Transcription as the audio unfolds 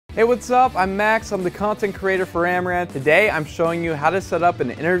Hey, what's up? I'm Max. I'm the content creator for Amaran. Today, I'm showing you how to set up an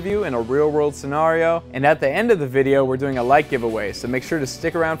interview in a real-world scenario. And at the end of the video, we're doing a light giveaway, so make sure to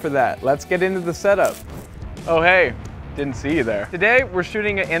stick around for that. Let's get into the setup. Oh, hey. Didn't see you there. Today, we're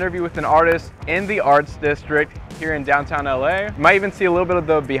shooting an interview with an artist in the Arts District here in downtown LA. You might even see a little bit of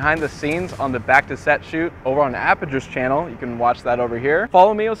the behind the scenes on the back to set shoot over on Aperture's channel. You can watch that over here.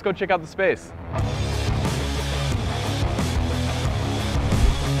 Follow me, let's go check out the space.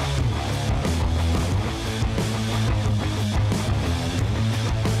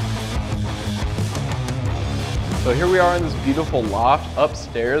 So here we are in this beautiful loft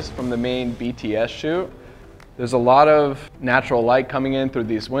upstairs from the main BTS shoot. There's a lot of natural light coming in through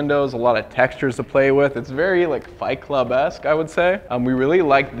these windows, a lot of textures to play with. It's very like Fight Club-esque, I would say. We really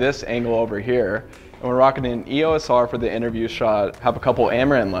like this angle over here. And we're rocking an EOSR for the interview shot. Have a couple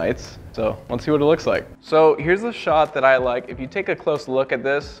Amaran lights. So let's see what it looks like. So here's the shot that I like. If you take a close look at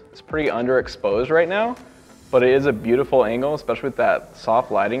this, it's pretty underexposed right now. But it is a beautiful angle, especially with that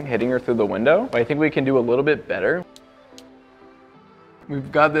soft lighting hitting her through the window. But I think we can do a little bit better. We've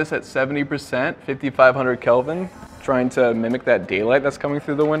got this at 70%, 5500 Kelvin, trying to mimic that daylight that's coming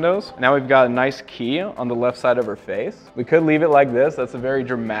through the windows. Now we've got a nice key on the left side of her face. We could leave it like this. That's a very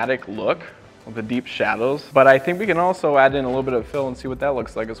dramatic look with the deep shadows. But I think we can also add in a little bit of fill and see what that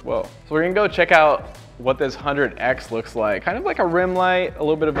looks like as well. So we're gonna go check out what this 100X looks like. Kind of like a rim light, a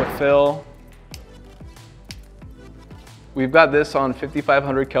little bit of a fill. We've got this on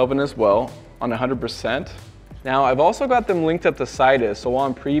 5500 Kelvin as well, on 100%. Now I've also got them linked up to Sidus, so while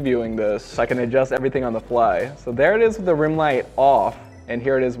I'm previewing this, I can adjust everything on the fly. So there it is with the rim light off, and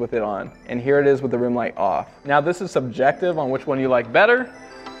here it is with it on. And here it is with the rim light off. Now this is subjective on which one you like better.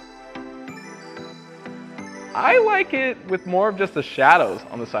 I like it with more of just the shadows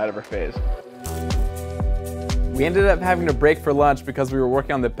on the side of her face. We ended up having to break for lunch because we were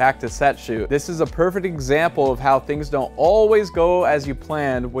working on the back to set shoot. This is a perfect example of how things don't always go as you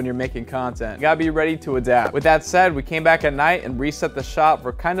planned when you're making content. You gotta be ready to adapt. With that said, we came back at night and reset the shot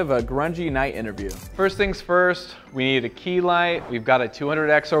for kind of a grungy night interview. First things first, we need a key light. We've got a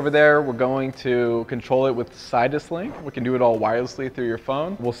 200X over there. We're going to control it with Sidus link. We can do it all wirelessly through your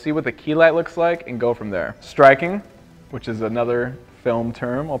phone. We'll see what the key light looks like and go from there. Striking, which is another film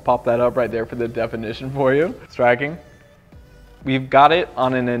term. I'll pop that up right there for the definition for you. Striking. We've got it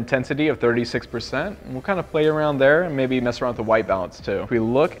on an intensity of 36%. And we'll kind of play around there and maybe mess around with the white balance too. If we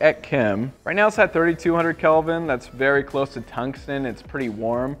look at Kim, right now it's at 3200 Kelvin. That's very close to tungsten. It's pretty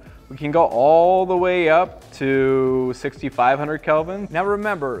warm. We can go all the way up to 6500 Kelvin. Now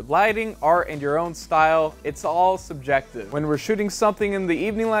remember, lighting, art, and your own style, it's all subjective. When we're shooting something in the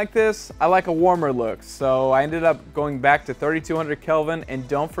evening like this, I like a warmer look. So I ended up going back to 3200 Kelvin, and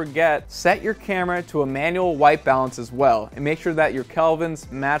don't forget, set your camera to a manual white balance as well, and make sure that your kelvins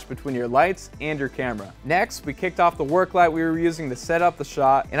match between your lights and your camera. Next, we kicked off the work light we were using to set up the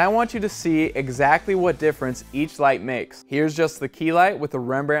shot, and I want you to see exactly what difference each light makes. Here's just the key light with a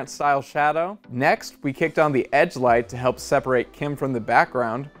Rembrandt style shadow. Next, we kicked on the edge light to help separate Kim from the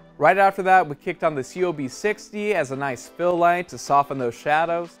background. Right after that, we kicked on the COB60 as a nice fill light to soften those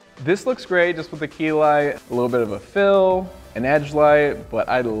shadows. This looks great just with the key light, a little bit of a fill, an edge light, but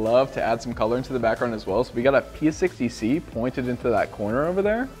I'd love to add some color into the background as well. So we got a P60C pointed into that corner over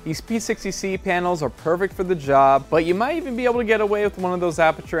there. These P60C panels are perfect for the job, but you might even be able to get away with one of those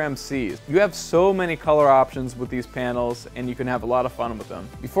Aperture MCs. You have so many color options with these panels, and you can have a lot of fun with them.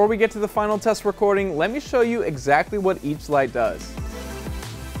 Before we get to the final test recording, let me show you exactly what each light does.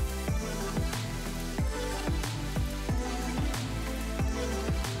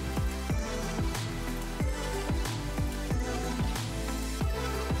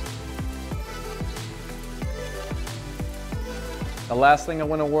 The last thing I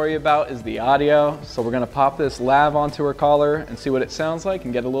want to worry about is the audio, so we're going to pop this lav onto her collar and see what it sounds like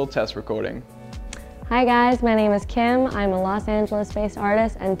and get a little test recording. Hi guys, my name is Kim. I'm a Los Angeles-based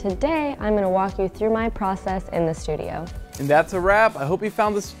artist, and today I'm going to walk you through my process in the studio. And that's a wrap. I hope you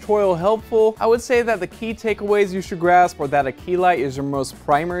found this tutorial helpful. I would say that the key takeaways you should grasp are that a key light is your most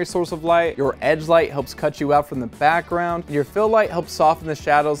primary source of light, your edge light helps cut you out from the background, and your fill light helps soften the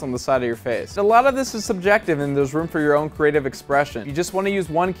shadows on the side of your face. A lot of this is subjective and there's room for your own creative expression. If you just want to use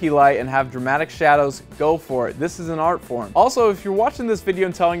one key light and have dramatic shadows, go for it. This is an art form. Also, if you're watching this video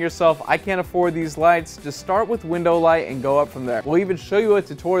and telling yourself, I can't afford these lights, just start with window light and go up from there. We'll even show you a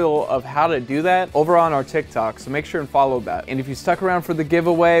tutorial of how to do that over on our TikTok, so make sure and follow that. And if you stuck around for the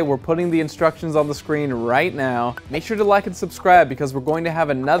giveaway, we're putting the instructions on the screen right now. Make sure to like and subscribe because we're going to have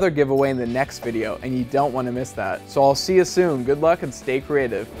another giveaway in the next video and you don't want to miss that. So I'll see you soon. Good luck and stay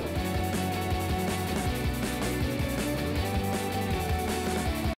creative.